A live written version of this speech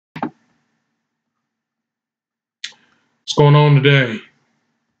What's going on today?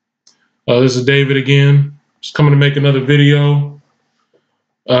 This is David again. Just coming to make another video.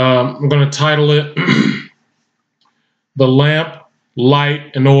 I'm going to title it The Lamp,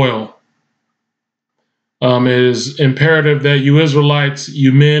 Light, and Oil. It is imperative that you Israelites,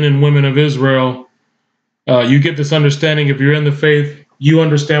 you men and women of Israel, you get this understanding. If you're in the faith, you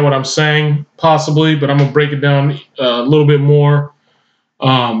understand what I'm saying, possibly, but I'm going to break it down a little bit more.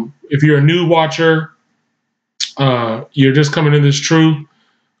 If you're a new watcher, you're just coming in this truth,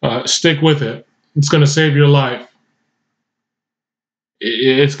 stick with it. It's going to save your life.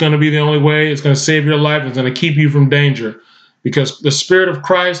 It's going to be the only way. It's going to save your life. It's going to keep you from danger, because the Spirit of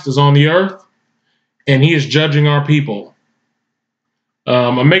Christ is on the earth and He is judging our people.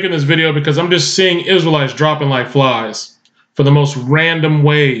 I'm making this video because I'm just seeing Israelites dropping like flies for the most random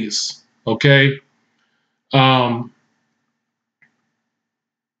ways. Okay.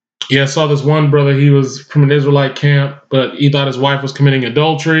 Yeah, I saw this one brother. He was from an Israelite camp, but he thought his wife was committing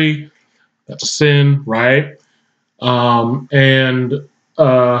adultery. That's a sin, right?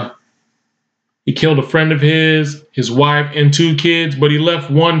 He killed a friend of his wife, and 2 kids, but he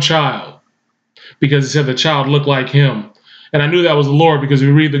left 1 child because he said the child looked like him. And I knew that was the Lord, because if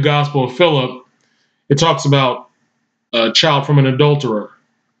you read the Gospel of Philip, it talks about a child from an adulterer,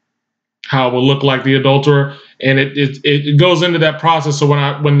 how it will look like the adulterer, and it goes into that process. So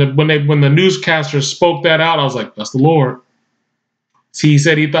when the newscaster spoke that out, I was like, that's the Lord. See, he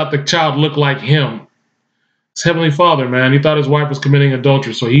said he thought the child looked like him. It's Heavenly Father, man. He thought his wife was committing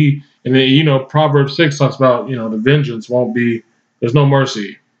adultery. So and then, Proverbs 6 talks about, the vengeance won't be, there's no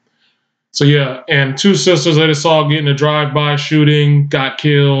mercy. So yeah, and 2 sisters I just saw getting a drive-by shooting, got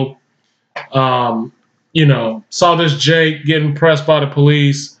killed. Saw this Jake getting pressed by the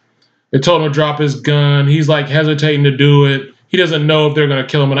police. They told him to drop his gun. He's like hesitating to do it. He doesn't know if they're going to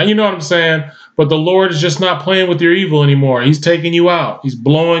kill him. And you know what I'm saying? But the Lord is just not playing with your evil anymore. He's taking you out. He's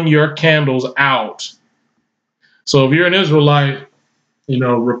blowing your candles out. So if you're an Israelite,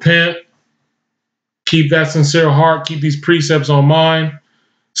 repent, keep that sincere heart, keep these precepts on mind,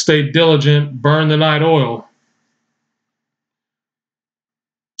 stay diligent, burn the night oil.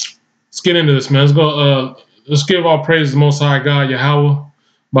 Let's get into this, man. Let's go. Let's give all praise to the Most High God, Yahweh,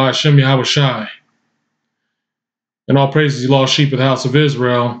 by Hashem Yahweh Shai. And all praises, you lost sheep of the house of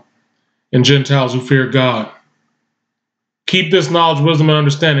Israel and Gentiles who fear God. Keep this knowledge, wisdom, and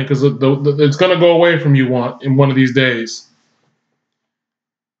understanding, because it's going to go away from you in one of these days.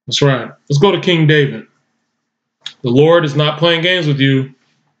 That's right. Let's go to King David. The Lord is not playing games with you.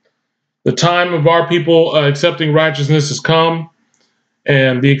 The time of our people accepting righteousness has come,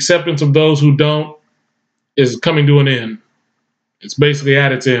 and the acceptance of those who don't is coming to an end. It's basically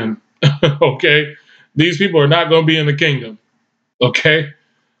at its end. Okay? These people are not going to be in the kingdom. Okay?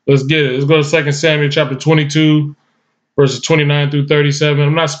 Let's get it. Let's go to 2 Samuel chapter 22, verses 29 through 37.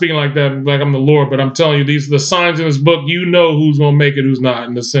 I'm not speaking like that, like I'm the Lord, but I'm telling you, these are the signs in this book. You know who's going to make it, who's not,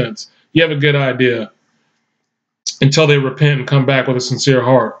 in a sense. You have a good idea until they repent and come back with a sincere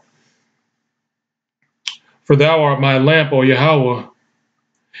heart. For thou art my lamp, O Yahweh,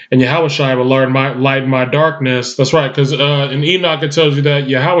 and Yahushai will lighten my darkness. That's right, because in Enoch it tells you that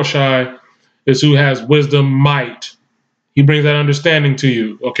Yahushai is who has wisdom, might. He brings that understanding to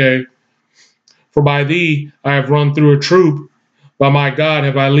you, okay? For by thee I have run through a troop, by my God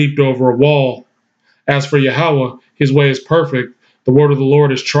have I leaped over a wall. As for Yahweh, his way is perfect, the word of the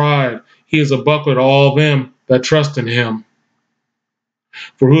Lord is tried. He is a buckler to all them that trust in him.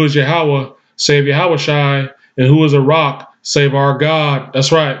 For who is Yahweh, save Yahushai, and who is a rock, save our God.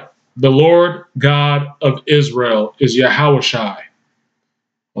 That's right. The Lord God of Israel is Yahushai.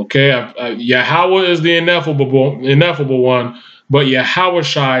 Okay, Yahweh is the ineffable one, but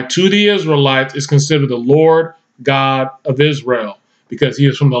Yahushai to the Israelites is considered the Lord God of Israel, because he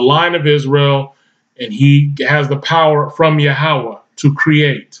is from the line of Israel, and he has the power from Yahweh to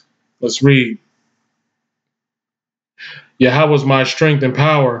create. Let's read. Yahweh is my strength and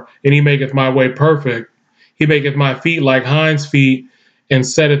power, and he maketh my way perfect. He maketh my feet like hinds' feet, and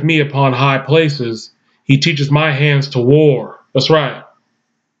setteth me upon high places. He teaches my hands to war. That's right.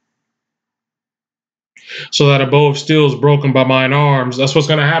 So that a bow of steel is broken by mine arms. That's what's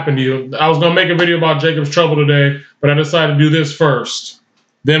going to happen to you. I was going to make a video about Jacob's trouble today, but I decided to do this first.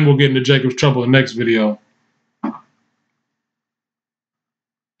 Then we'll get into Jacob's trouble in the next video. Thou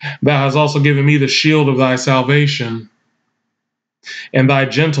hast also given me the shield of thy salvation, and thy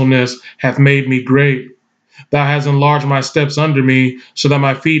gentleness hath made me great. Thou hast enlarged my steps under me, so that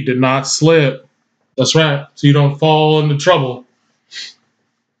my feet did not slip. That's right. So you don't fall into trouble.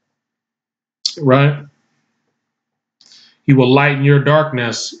 Right? He will lighten your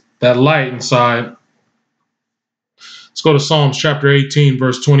darkness, that light inside. Let's go to Psalms chapter 18,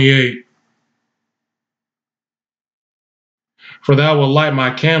 verse 28. For thou wilt light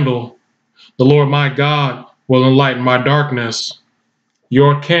my candle. The Lord my God will enlighten my darkness.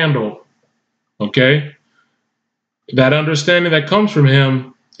 Your candle. Okay? That understanding that comes from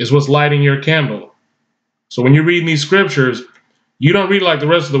him is what's lighting your candle. So when you're reading these scriptures, you don't read like the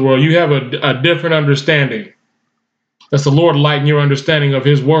rest of the world. You have a different understanding. That's the Lord lighting your understanding of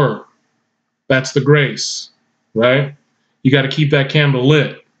his word. That's the grace, right? You got to keep that candle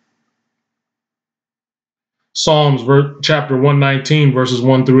lit. Psalms chapter 119, verses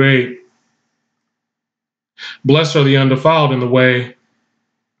 1 through 8. Blessed are the undefiled in the way,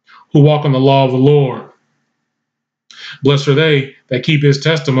 who walk in the law of the Lord. Blessed are they that keep his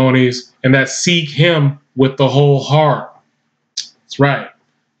testimonies and that seek him with the whole heart. That's right.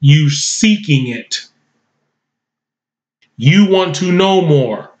 You seeking it. You want to know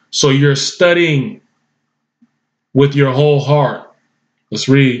more, so you're studying with your whole heart. Let's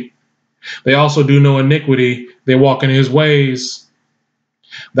read. They also do no iniquity. They walk in his ways.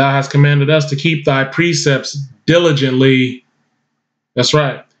 Thou hast commanded us to keep thy precepts diligently. That's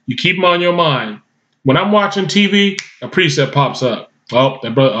right. You keep them on your mind. When I'm watching TV, a precept pops up. Oh,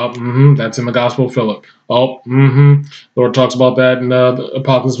 that brother, that's in the Gospel of Philip. Oh, Lord talks about that in the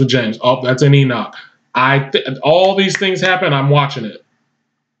Apocalypse of James. Oh, that's in Enoch. All these things happen. I'm watching it.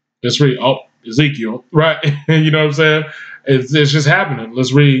 Let's read. Oh, Ezekiel, right? You know what I'm saying? It's just happening.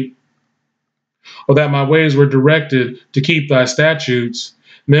 Let's read. Oh, that my ways were directed to keep thy statutes.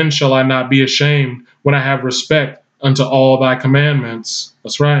 Then shall I not be ashamed when I have respect unto all thy commandments.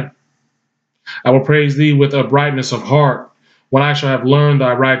 That's right. I will praise thee with a brightness of heart when I shall have learned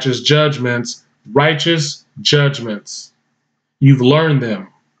thy righteous judgments. Righteous judgments. You've learned them,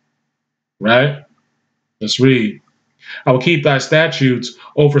 right? Let's read. I will keep thy statutes.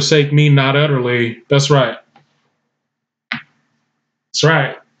 Oh, forsake me not utterly. That's right. That's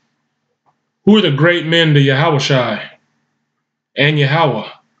right. Who are the great men to Yahushai and Yahweh?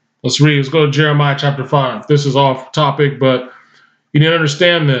 Let's read. Let's go to Jeremiah chapter 5. This is off topic, but you need to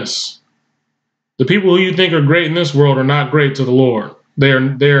understand this. The people who you think are great in this world are not great to the Lord.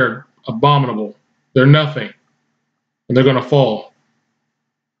 They're abominable. They're nothing. And they're going to fall.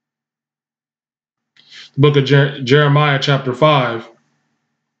 The book of Jeremiah chapter 5.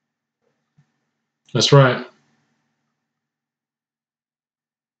 That's right.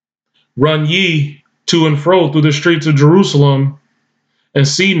 Run ye to and fro through the streets of Jerusalem, and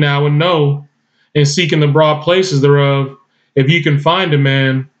see now and know, and seek in the broad places thereof, if ye can find a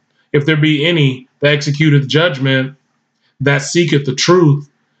man, if there be any that executeth judgment, that seeketh the truth,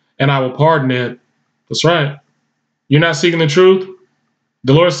 and I will pardon it. That's right. You're not seeking the truth?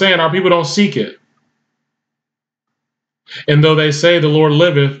 The Lord is saying our people don't seek it. And though they say the Lord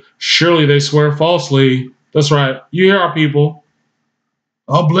liveth, surely they swear falsely. That's right. You hear our people.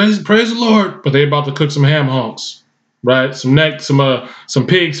 Oh, praise the Lord. But they about to cook some ham hunks, right? Some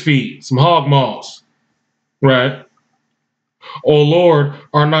pig's feet, some hog maws, right? O Lord,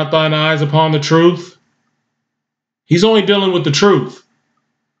 are not thine eyes upon the truth? He's only dealing with the truth.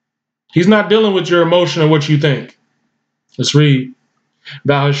 He's not dealing with your emotion or what you think. Let's read.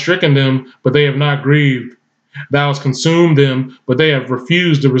 Thou hast stricken them, but they have not grieved. Thou hast consumed them, but they have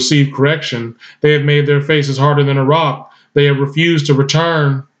refused to receive correction. They have made their faces harder than a rock. They have refused to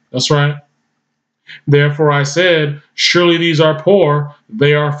return. That's right. Therefore I said, surely these are poor,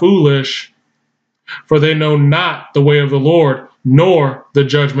 they are foolish, for they know not the way of the Lord, nor the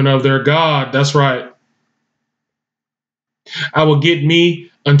judgment of their God. That's right. I will get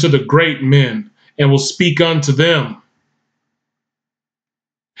me unto the great men, and will speak unto them.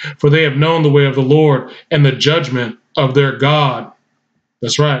 For they have known the way of the Lord, and the judgment of their God.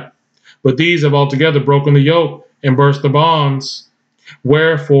 That's right. But these have altogether broken the yoke, and burst the bonds.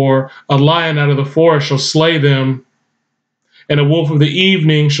 Wherefore a lion out of the forest shall slay them, and a wolf of the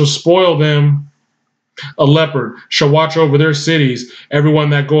evening shall spoil them. A leopard shall watch over their cities. Everyone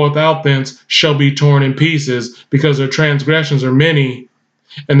that goeth out thence shall be torn in pieces, because their transgressions are many,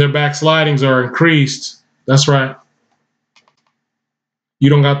 and their backslidings are increased. That's right. You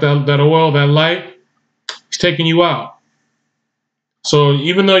don't got that oil, that light, he's taking you out. So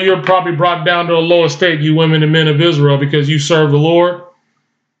even though you're probably brought down to a low estate, you women and men of Israel, because you serve the Lord,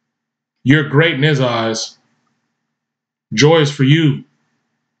 you're great in his eyes. Joy is for you.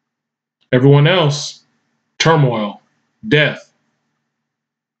 Everyone else, turmoil, death.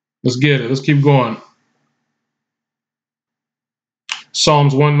 Let's get it. Let's keep going.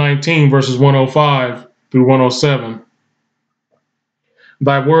 Psalms 119, verses 105 through 107.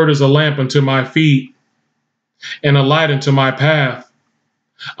 Thy word is a lamp unto my feet, and a light unto my path.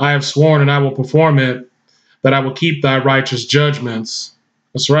 I have sworn, and I will perform it. that I will keep thy righteous judgments.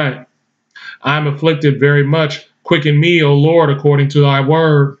 That's right. I am afflicted very much. Quicken me, O Lord, according to thy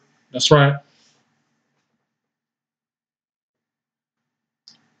word. That's right.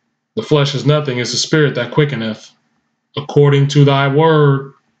 The flesh is nothing, it's the spirit that quickeneth, according to thy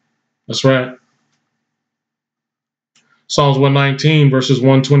word. That's right. Psalms 119, verses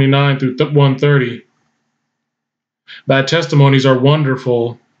 129 through 130. Thy testimonies are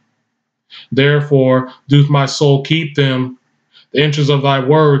wonderful. Therefore doth my soul keep them. The entrance of thy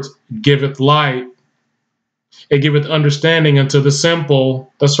words giveth light. It giveth understanding unto the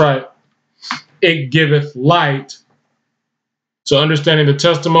simple. That's right. It giveth light. So understanding the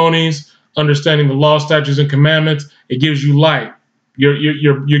testimonies, understanding the law, statutes, and commandments, it gives you light.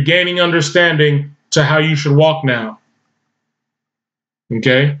 You're gaining understanding to how you should walk now.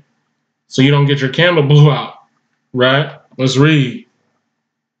 Okay? So you don't get your candle blew out. Right? Let's read.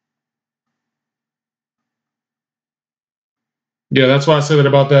 Yeah, that's why I said that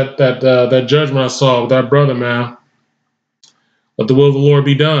about that judgment I saw with that brother, man. Let the will of the Lord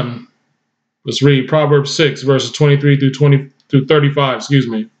be done. Let's read Proverbs 6, verses 23 through 35, excuse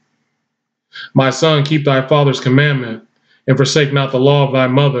me. My son, keep thy father's commandment, and forsake not the law of thy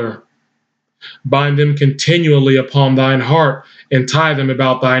mother. Bind them continually upon thine heart, and tie them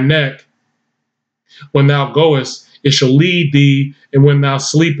about thy neck. When thou goest, it shall lead thee, and when thou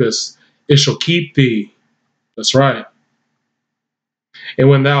sleepest, it shall keep thee. That's right. And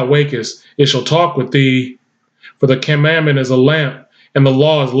when thou wakest, it shall talk with thee. For the commandment is a lamp, and the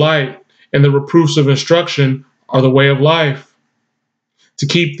law is light, and the reproofs of instruction are the way of life. To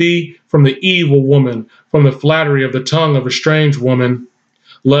keep thee from the evil woman, from the flattery of the tongue of a strange woman.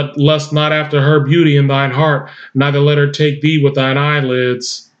 Lust not after her beauty in thine heart, neither let her take thee with her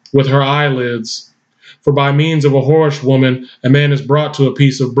eyelids. For by means of a whorish woman, a man is brought to a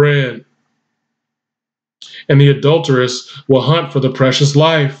piece of bread. And the adulteress will hunt for the precious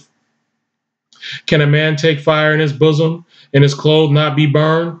life. Can a man take fire in his bosom, and his clothes not be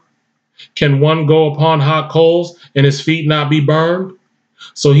burned? Can one go upon hot coals, and his feet not be burned?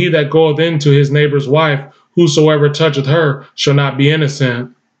 So he that goeth into his neighbor's wife, whosoever toucheth her, shall not be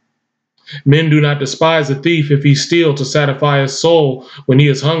innocent. Men do not despise a thief if he steal to satisfy his soul when he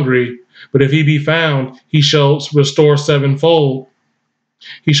is hungry, but if he be found, he shall restore sevenfold.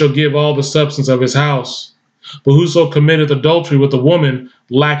 He shall give all the substance of his house. But whoso committeth adultery with a woman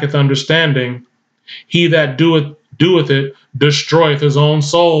lacketh understanding. He that doeth it destroyeth his own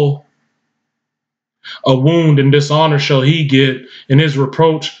soul. A wound and dishonor shall he get, and his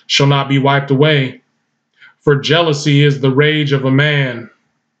reproach shall not be wiped away. For jealousy is the rage of a man.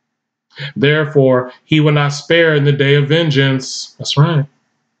 Therefore he will not spare in the day of vengeance. That's right.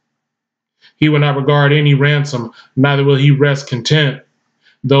 He will not regard any ransom, neither will he rest content,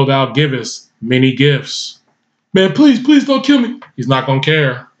 though thou givest many gifts. Man, please don't kill me. He's not going to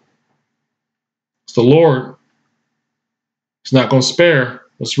care. It's the Lord. He's not going to spare.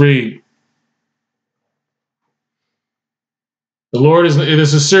 Let's read. The Lord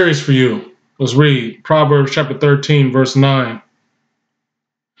this is serious for you. Let's read Proverbs chapter 13, verse 9.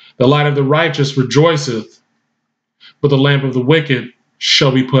 The light of the righteous rejoiceth, but the lamp of the wicked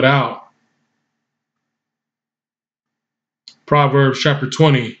shall be put out. Proverbs chapter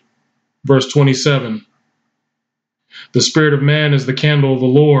 20, verse 27. The spirit of man is the candle of the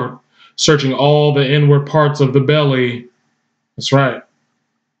Lord, searching all the inward parts of the belly. That's right.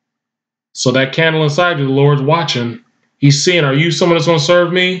 So that candle inside you, the Lord's watching. He's seeing, are you someone that's going to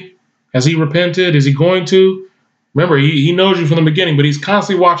serve me? Has he repented? Is he going to? Remember, he knows you from the beginning, but he's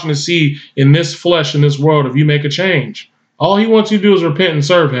constantly watching to see in this flesh, in this world, if you make a change. All he wants you to do is repent and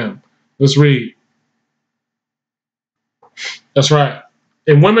serve him. Let's read. That's right.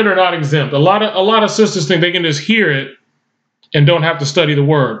 And women are not exempt. A lot of sisters think they can just hear it and don't have to study the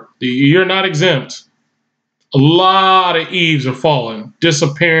word. You're not exempt. A lot of Eves are falling,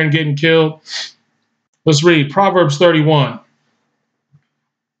 disappearing, getting killed. Let's read Proverbs 31,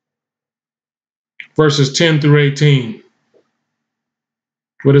 verses 10 through 18.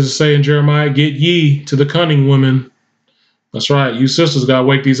 What does it say in Jeremiah? Get ye to the cunning women. That's right. You sisters got to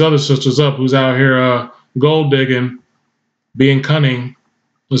wake these other sisters up who's out here gold digging, being cunning.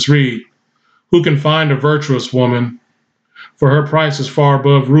 Let's read. Who can find a virtuous woman? For her price is far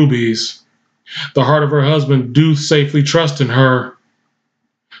above rubies. The heart of her husband doth safely trust in her,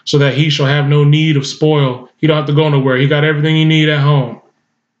 so that he shall have no need of spoil. He don't have to go nowhere. He got everything he need at home.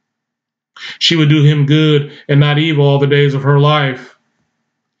 She would do him good and not evil all the days of her life.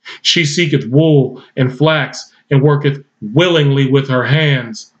 She seeketh wool and flax and worketh willingly with her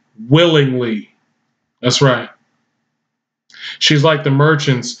hands. Willingly. That's right. She's like the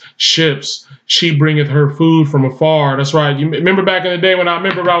merchants' ships. She bringeth her food from afar. That's right. You remember back in the day when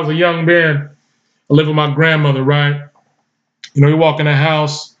I was a young man, I lived with my grandmother, right? You walk in the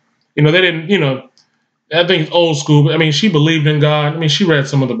house, they didn't, I think it's old school. But I mean, she believed in God. I mean, she read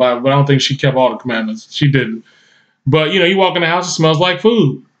some of the Bible, but I don't think she kept all the commandments. She didn't. But, you walk in the house, it smells like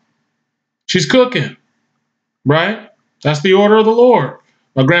food. She's cooking, right? That's the order of the Lord.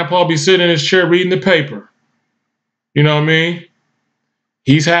 My grandpa will be sitting in his chair reading the paper. You know what I mean?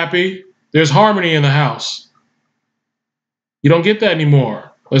 He's happy. There's harmony in the house. You don't get that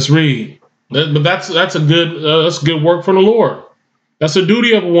anymore. Let's read. But that's good work from the Lord. That's the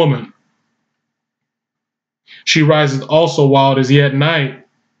duty of a woman. She riseth also while it is yet night,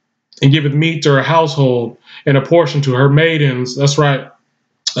 and giveth meat to her household, and a portion to her maidens. That's right.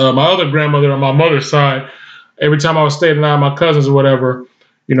 My other grandmother on my mother's side, every time I was staying at my cousins or whatever,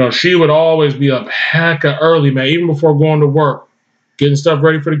 she would always be up hecka early, man, even before going to work, getting stuff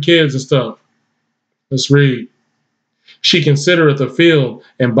ready for the kids and stuff. Let's read. She considereth a field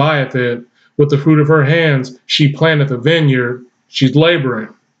and buyeth it. With the fruit of her hands, she planteth a vineyard. She's laboring,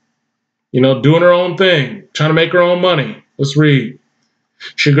 doing her own thing, trying to make her own money. Let's read.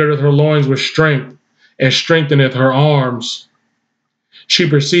 She girdeth her loins with strength and strengtheneth her arms. She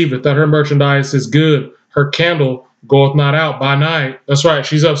perceiveth that her merchandise is good. Her candle goeth not out by night. That's right.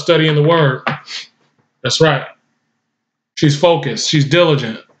 She's up studying the word. That's right. She's focused. She's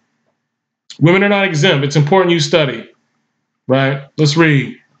diligent. Women are not exempt. It's important you study. Right? Let's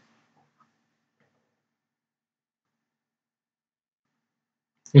read.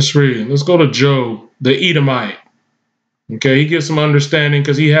 Let's read. Let's go to Job, the Edomite. Okay, he gives some understanding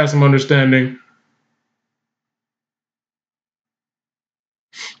because he has some understanding.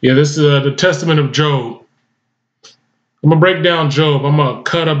 Yeah, this is the Testament of Job. I'm going to break down Job. I'm going to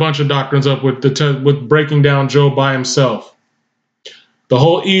cut a bunch of doctrines up with breaking down Job by himself. The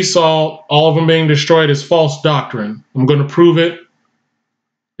whole Esau, all of them being destroyed, is false doctrine. I'm going to prove it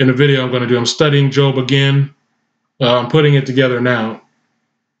in the video I'm going to do. I'm studying Job again. I'm putting it together now.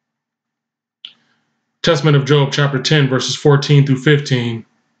 Testament of Job, chapter 10, verses 14 through 15.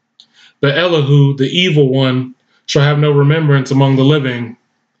 But Elihu, the evil one, shall have no remembrance among the living.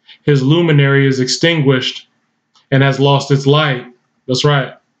 His luminary is extinguished and has lost its light. That's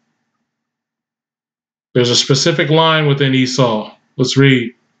right. There's a specific line within Esau. Let's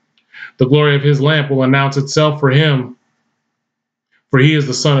read. The glory of his lamp will announce itself for him, for he is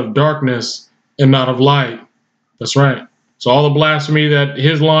the son of darkness and not of light. That's right. So all the blasphemy that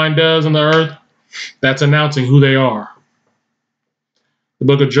his line does in the earth, that's announcing who they are. The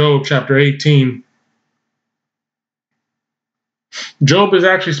book of Job, chapter 18. Job is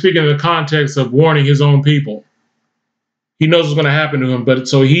actually speaking in the context of warning his own people. He knows what's going to happen to him, but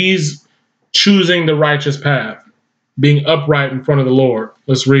so he's choosing the righteous path, being upright in front of the Lord.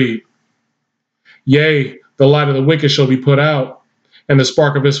 Let's read. Yea, the light of the wicked shall be put out, and the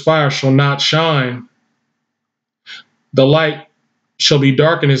spark of his fire shall not shine. The light shall be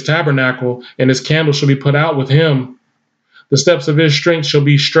dark in his tabernacle, and his candle shall be put out with him. The steps of his strength shall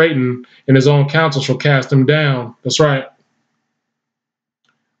be straightened, and his own counsel shall cast him down. That's right.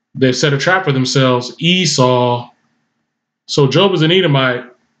 They've set a trap for themselves, Esau. So Job is an Edomite,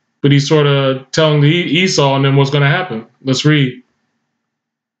 but he's sort of telling the Esau and then what's going to happen. Let's read.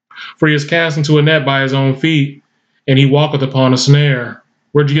 For he is cast into a net by his own feet, and he walketh upon a snare.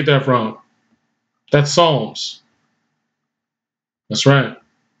 Where'd you get that from? That's Psalms. That's right.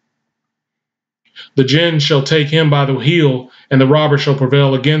 The jinn shall take him by the heel, and the robber shall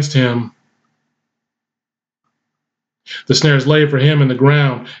prevail against him. The snare is laid for him in the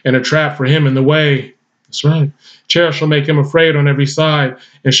ground, and a trap for him in the way. That's right. Terror shall make him afraid on every side,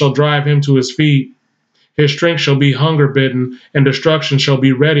 and shall drive him to his feet. His strength shall be hunger bitten, and destruction shall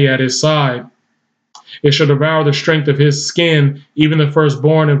be ready at his side. It shall devour the strength of his skin, even the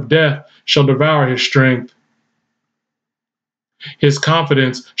firstborn of death shall devour his strength. His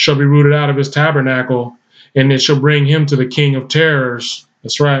confidence shall be rooted out of his tabernacle, and it shall bring him to the king of terrors.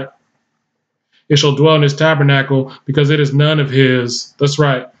 That's right. It shall dwell in his tabernacle, because it is none of his. That's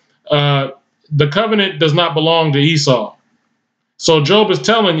right. The covenant does not belong to Esau. So Job is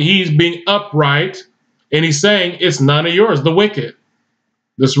telling he's being upright, and he's saying it's none of yours, the wicked.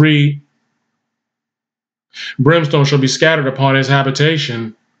 Let's read. Brimstone shall be scattered upon his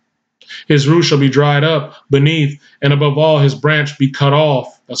habitation. His root shall be dried up beneath, and above all his branch be cut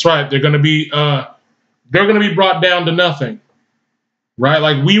off. That's right. They're going to be brought down to nothing. Right?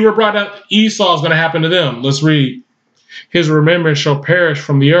 Like we were brought down. Esau is going to happen to them. Let's read. His remembrance shall perish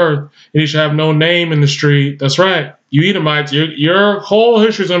from the earth, and he shall have no name in the street. That's right. You Edomites, your whole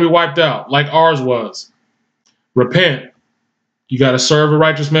history is going to be wiped out, like ours was. Repent. You got to serve the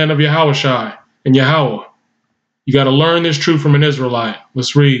righteous man of Yahushai. and Yahweh. You got to learn this truth from an Israelite.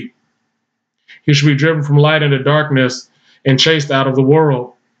 Let's read. He shall be driven from light into darkness and chased out of the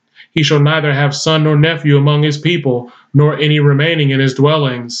world. He shall neither have son nor nephew among his people, nor any remaining in his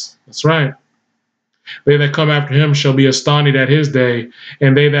dwellings. That's right. They that come after him shall be astonished at his day,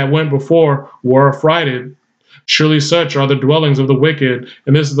 and they that went before were affrighted. Surely such are the dwellings of the wicked,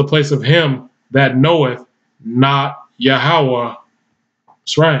 and this is the place of him that knoweth not Yahweh.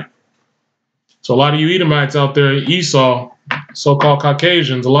 That's right. So a lot of you Edomites out there, Esau, so-called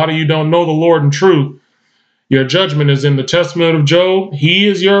Caucasians, a lot of you don't know the Lord in truth. Your judgment is in the testament of Job. He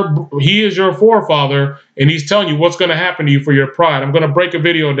is your forefather, and he's telling you what's going to happen to you for your pride. I'm going to break a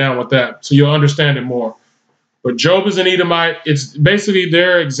video down with that so you'll understand it more. But Job is an Edomite. It's basically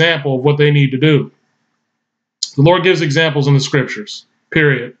their example of what they need to do. The Lord gives examples in the scriptures,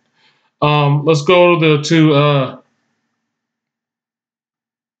 period. Let's go to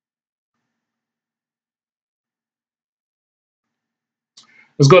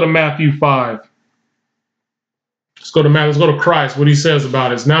let's go to Matthew 5. Let's go to Christ, what he says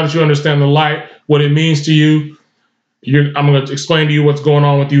about it. Now that you understand the light, what it means to you, I'm going to explain to you what's going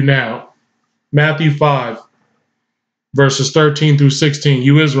on with you now. Matthew 5, verses 13 through 16.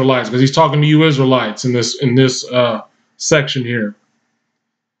 You Israelites, because he's talking to you Israelites in this section here.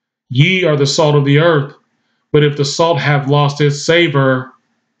 Ye are the salt of the earth, but if the salt have lost its savor,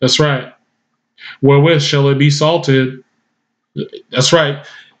 that's right, wherewith shall it be salted? That's right.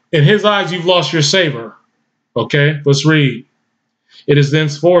 In his eyes, you've lost your savor. Okay, let's read. It is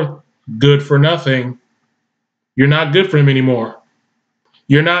thenceforth good for nothing. You're not good for him anymore.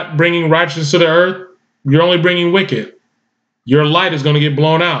 You're not bringing righteousness to the earth. You're only bringing wicked. Your light is going to get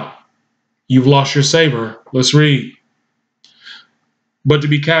blown out. You've lost your savor. Let's read. But to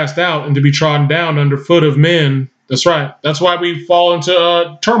be cast out and to be trodden down under foot of men. That's right. That's why we fall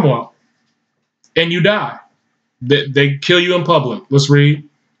into turmoil. And you die. They kill you in public. Let's read.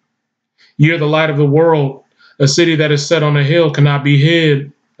 Ye are the light of the world. A city that is set on a hill cannot be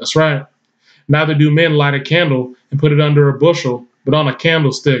hid. That's right. Neither do men light a candle and put it under a bushel, but on a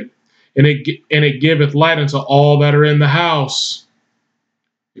candlestick, and it giveth light unto all that are in the house.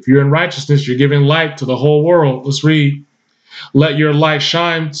 If you're in righteousness, you're giving light to the whole world. Let's read. Let your light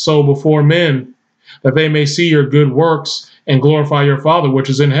shine so before men, that they may see your good works and glorify your Father which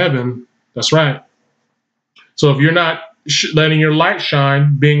is in heaven. That's right. So if you're not letting your light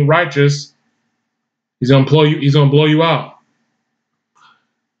shine, being righteous, he's going to blow you out.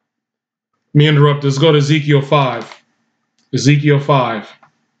 Let me interrupt. Let's go to Ezekiel 5. Ezekiel 5.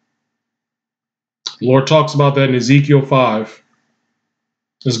 The Lord talks about that in Ezekiel 5.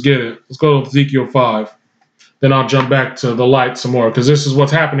 Let's get it. Let's go to Ezekiel 5. Then I'll jump back to the light some more, because this is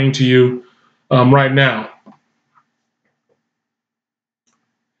what's happening to you right now.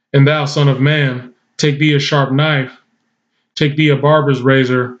 And thou, son of man, take thee a sharp knife, take thee a barber's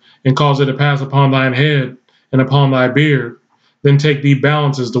razor, and cause it to pass upon thine head and upon thy beard. Then take thee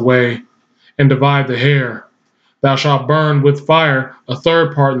balances the way, and divide the hair. Thou shalt burn with fire a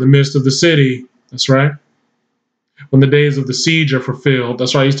third part in the midst of the city. That's right. When the days of the siege are fulfilled.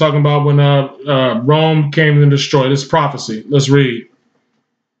 That's right. He's talking about when Rome came and destroyed. It's prophecy. Let's read.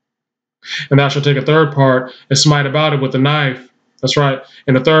 And thou shalt take a third part and smite about it with a knife. That's right.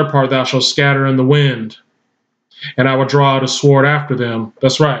 And the third part thou shalt scatter in the wind. And I will draw out a sword after them.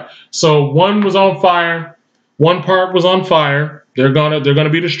 That's right. So one was on fire. One part was on fire. They're gonna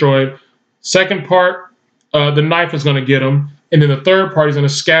be destroyed. Second part, the knife is going to get them. And then the third part, he's going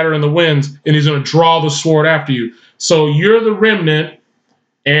to scatter in the winds, and he's going to draw the sword after you. So you're the remnant,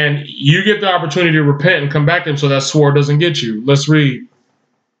 and you get the opportunity to repent and come back to him so that sword doesn't get you. Let's read.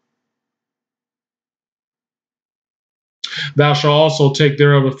 Thou shalt also take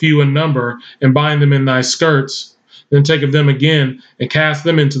thereof a few in number, and bind them in thy skirts. Then take of them again, and cast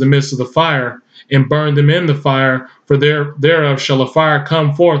them into the midst of the fire, and burn them in the fire, for thereof shall a fire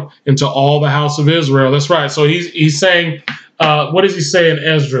come forth into all the house of Israel. That's right. So he's saying, what does he say in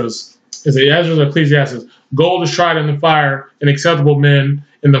Esdras? Is it Esdras or Ecclesiastes? Gold is tried in the fire, and acceptable men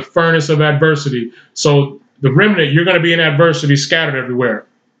in the furnace of adversity. So the remnant, you're going to be in adversity scattered everywhere.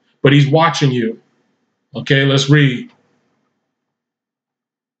 But he's watching you. Okay, let's read.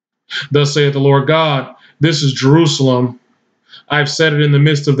 Thus saith the Lord God, this is Jerusalem. I have set it in the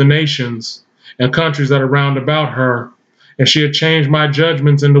midst of the nations and countries that are round about her. And she had changed my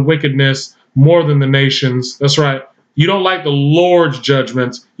judgments into wickedness more than the nations. That's right. You don't like the Lord's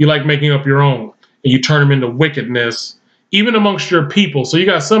judgments. You like making up your own. And you turn them into wickedness, even amongst your people. So you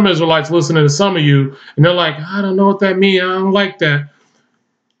got some Israelites listening to some of you, and they're like, I don't know what that means. I don't like that.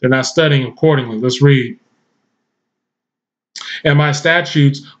 They're not studying accordingly. Let's read. and my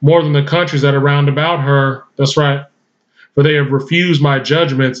statutes more than the countries that are round about her. That's right. For they have refused my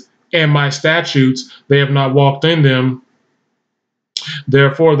judgments and my statutes, they have not walked in them.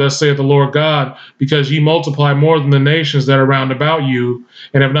 Therefore, thus saith the Lord God, because ye multiply more than the nations that are round about you,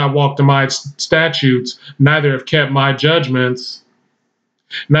 and have not walked in my statutes, neither have kept my judgments,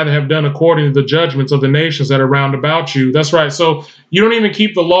 neither have done according to the judgments of the nations that are round about you. That's right. So you don't even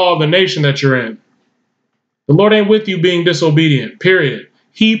keep the law of the nation that you're in. The Lord ain't with you being disobedient, period.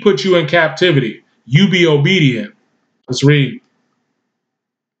 He put you in captivity. You be obedient. Let's read.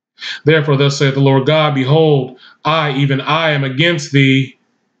 Therefore, thus saith the Lord God, behold, I, even I, am against thee,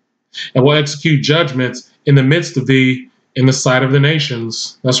 and will execute judgments in the midst of thee in the sight of the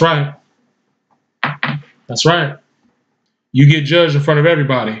nations. That's right. That's right. You get judged in front of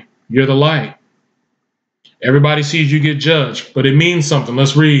everybody. You're the light. Everybody sees you get judged, but it means something.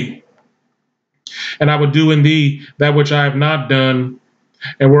 Let's read. And I will do in thee that which I have not done,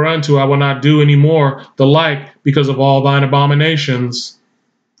 and whereunto I will not do any more the like, because of all thine abominations.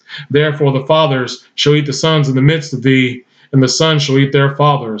 Therefore the fathers shall eat the sons in the midst of thee, and the sons shall eat their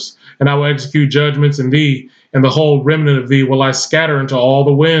fathers. And I will execute judgments in thee, and the whole remnant of thee will I scatter into all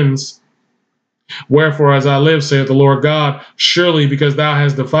the winds. Wherefore, as I live, saith the Lord God, surely because thou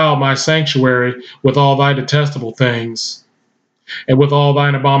hast defiled my sanctuary with all thy detestable things, and with all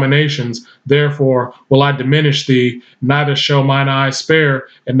thine abominations, therefore will I diminish thee, neither shall mine eyes spare,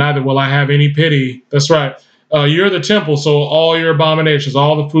 and neither will I have any pity. That's right. You're the temple, so all your abominations,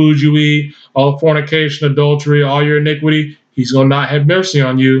 all the foods you eat, all the fornication, adultery, all your iniquity, he's going to not have mercy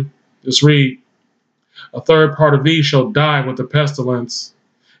on you. Just read. A third part of thee shall die with the pestilence,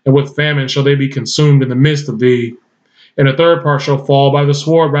 and with famine shall they be consumed in the midst of thee. And a third part shall fall by the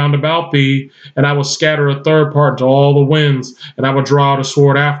sword round about thee, and I will scatter a third part into all the winds, and I will draw out a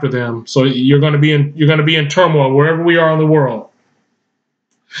sword after them. So you're going to be in turmoil wherever we are in the world.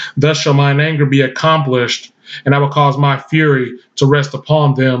 Thus shall mine anger be accomplished, and I will cause my fury to rest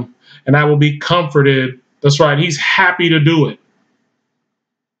upon them, and I will be comforted. That's right, he's happy to do it.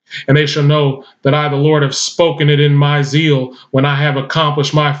 And they shall know that I, the Lord, have spoken it in my zeal, when I have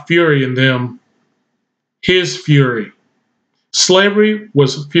accomplished my fury in them. His fury. Slavery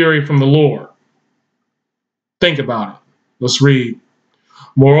was fury from the Lord. Think about it. Let's read.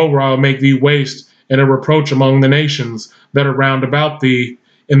 Moreover, I will make thee waste and a reproach among the nations that are round about thee,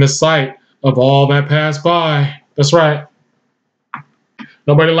 in the sight of all that pass by. That's right.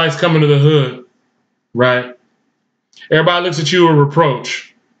 Nobody likes coming to the hood, right? Everybody looks at you with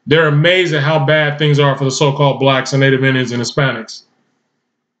reproach. They're amazed at how bad things are for the so-called blacks and Native Indians and Hispanics.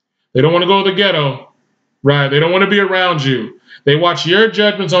 They don't want to go to the ghetto, right? They don't want to be around you. They watch your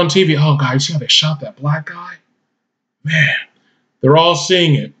judgments on TV. Oh, God, you see how they shot that black guy? Man, they're all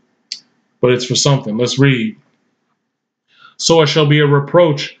seeing it, but it's for something. Let's read. So it shall be a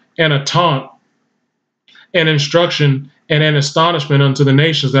reproach and a taunt, and instruction and an astonishment unto the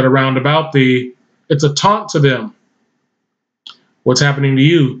nations that are round about thee. It's a taunt to them. What's happening to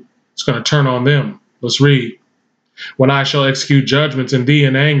you? It's going to turn on them. Let's read. When I shall execute judgments in thee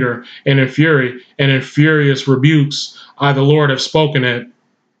in anger and in fury and in furious rebukes, I, the Lord, have spoken it.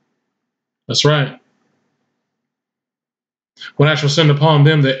 That's right. When I shall send upon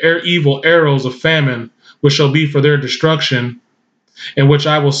them the evil arrows of famine, which shall be for their destruction, and which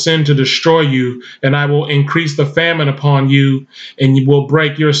I will send to destroy you, and I will increase the famine upon you, and you will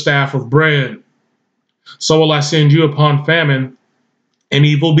break your staff of bread. So will I send you upon famine and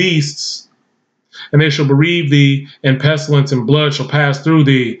evil beasts, and they shall bereave thee, and pestilence and blood shall pass through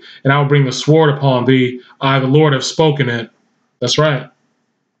thee, and I will bring the sword upon thee. I, the Lord, have spoken it. That's right.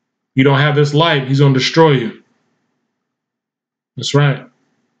 You don't have this light, he's going to destroy you. That's right.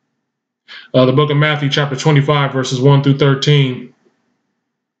 The book of Matthew, chapter 25, verses 1 through 13.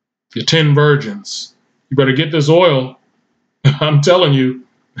 The 10 virgins. You better get this oil. I'm telling you.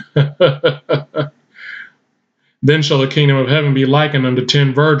 Then shall the kingdom of heaven be likened unto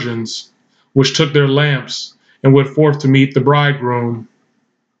 10 virgins, which took their lamps and went forth to meet the bridegroom.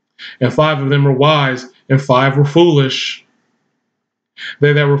 And 5 of them were wise, and 5 were foolish.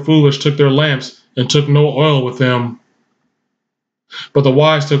 They that were foolish took their lamps, and took no oil with them. But the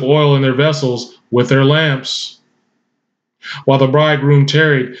wise took oil in their vessels with their lamps. While the bridegroom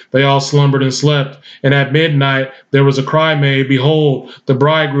tarried, they all slumbered and slept. And at midnight there was a cry made, Behold, the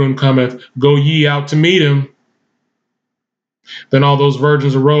bridegroom cometh, go ye out to meet him. Then all those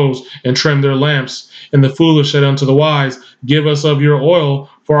virgins arose and trimmed their lamps. And the foolish said unto the wise, Give us of your oil,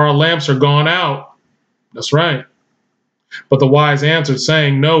 for our lamps are gone out. That's right. But the wise answered,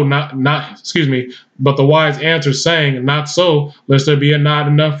 saying, But the wise answered, saying, Not so, lest there be not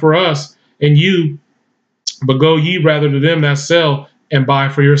enough for us and you. But go ye rather to them that sell and buy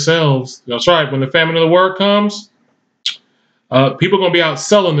for yourselves. That's right. When the famine of the word comes, people are going to be out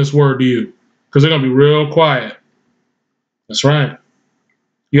selling this word to you because they're going to be real quiet. That's right.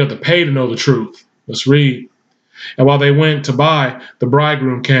 You have to pay to know the truth. Let's read. And while they went to buy, the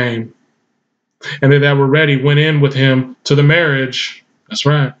bridegroom came, and they that were ready went in with him to the marriage. That's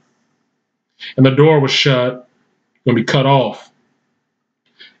right. And the door was shut, going to be cut off.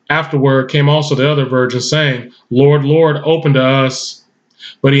 Afterward came also the other virgins, saying, Lord, Lord, open to us.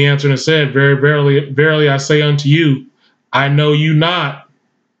 But he answered and said, Very verily, verily, I say unto you, I know you not.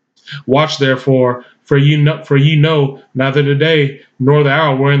 Watch therefore, for ye know neither the day nor the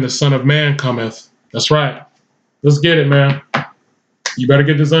hour wherein the Son of Man cometh. That's right. Let's get it, man. You better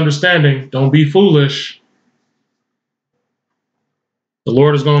get this understanding. Don't be foolish. The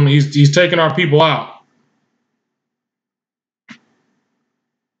Lord is going, he's taking our people out.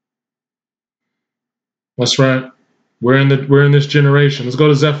 That's right. We're in this generation. Let's go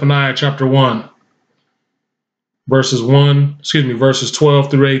to Zephaniah chapter 1. Verses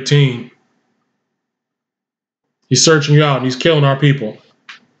 12 through 18. He's searching you out and he's killing our people.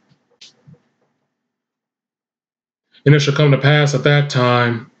 And it shall come to pass at that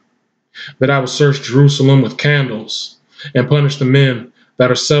time that I will search Jerusalem with candles and punish the men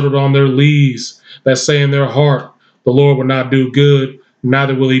that are settled on their lees, that say in their heart, the Lord will not do good,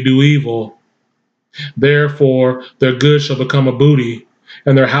 neither will he do evil. Therefore their good shall become a booty,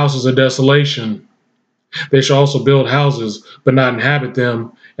 and their houses a desolation. They shall also build houses, but not inhabit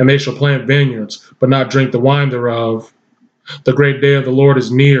them, and they shall plant vineyards, but not drink the wine thereof. The great day of the Lord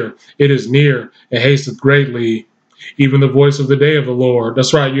is near. It is near, and hasteth greatly. Even the voice of the day of the Lord.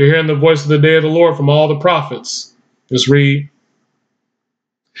 That's right, you're hearing the voice of the day of the Lord from all the prophets. Just read.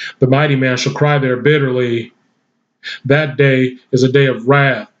 The mighty man shall cry there bitterly. That day is a day of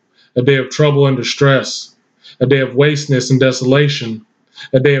wrath, a day of trouble and distress, a day of wasteness and desolation,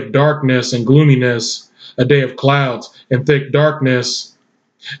 a day of darkness and gloominess, a day of clouds and thick darkness,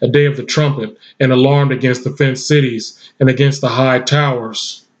 a day of the trumpet, and alarmed against the fenced cities and against the high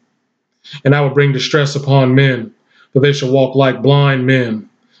towers. And I will bring distress upon men, for they shall walk like blind men,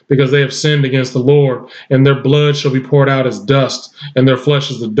 because they have sinned against the Lord, and their blood shall be poured out as dust, and their flesh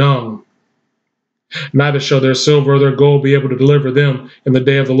as the dung. Neither shall their silver or their gold be able to deliver them in the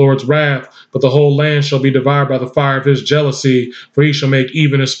day of the Lord's wrath, but the whole land shall be devoured by the fire of his jealousy, for he shall make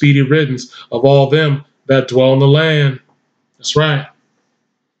even a speedy riddance of all them that dwell in the land. That's right.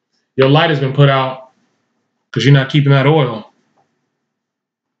 Your light has been put out because you're not keeping that oil.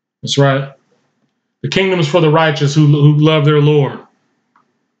 That's right. The kingdom is for the righteous who love their Lord.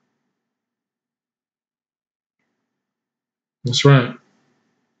 That's right.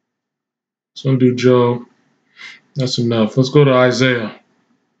 So I'm going to do Job. That's enough. Let's go to Isaiah.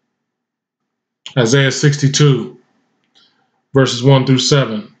 Isaiah 62, verses 1 through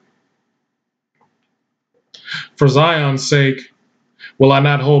 7. For Zion's sake will I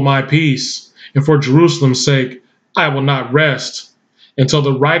not hold my peace, and for Jerusalem's sake I will not rest, until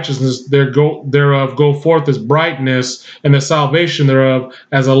the righteousness thereof go forth as brightness, and the salvation thereof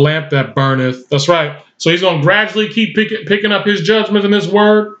as a lamp that burneth. That's right. So he's going to gradually keep picking up his judgment in this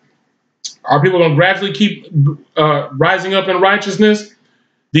word. Are people going to gradually keep rising up in righteousness?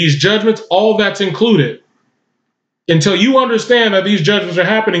 These judgments, all that's included. Until you understand that these judgments are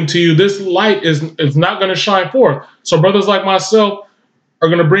happening to you, this light is not going to shine forth. So brothers like myself are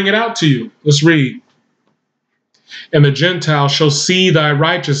going to bring it out to you. Let's read. And the Gentiles shall see thy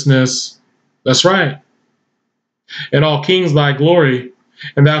righteousness. That's right. And all kings thy glory.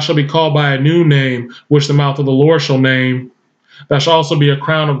 And thou shalt be called by a new name, which the mouth of the Lord shall name. Thou shalt also be a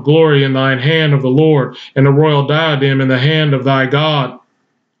crown of glory in thine hand of the Lord, and a royal diadem in the hand of thy God.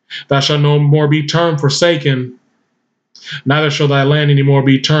 Thou shalt no more be termed forsaken, neither shall thy land any more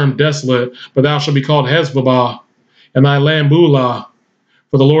be termed desolate, but thou shalt be called Hezbollah, and thy land Beulah.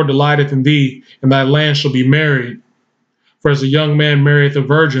 For the Lord delighteth in thee, and thy land shall be married. For as a young man marrieth a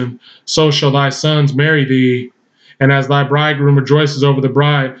virgin, so shall thy sons marry thee. And as thy bridegroom rejoices over the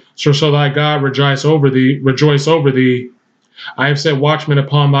bride, so shall thy God rejoice over thee. I have set watchmen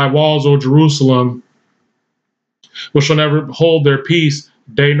upon thy walls, O Jerusalem, which shall never hold their peace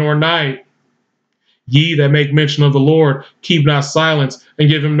day nor night. Ye that make mention of the Lord, keep not silence, and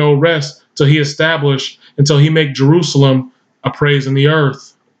give him no rest, till he make Jerusalem a praise in the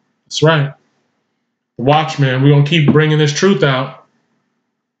earth. That's right. Watchmen, we're going to keep bringing this truth out.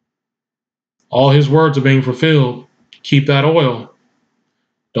 All his words are being fulfilled. Keep that oil.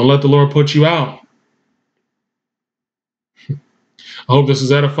 Don't let the Lord put you out. I hope this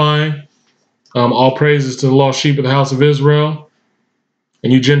is edifying. All praises to the lost sheep of the house of Israel,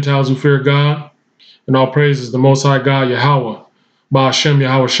 and you Gentiles who fear God. And all praises the Most High God, Yahweh, Ba'ashem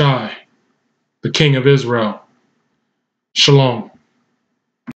Yahweh Shai, the King of Israel. Shalom.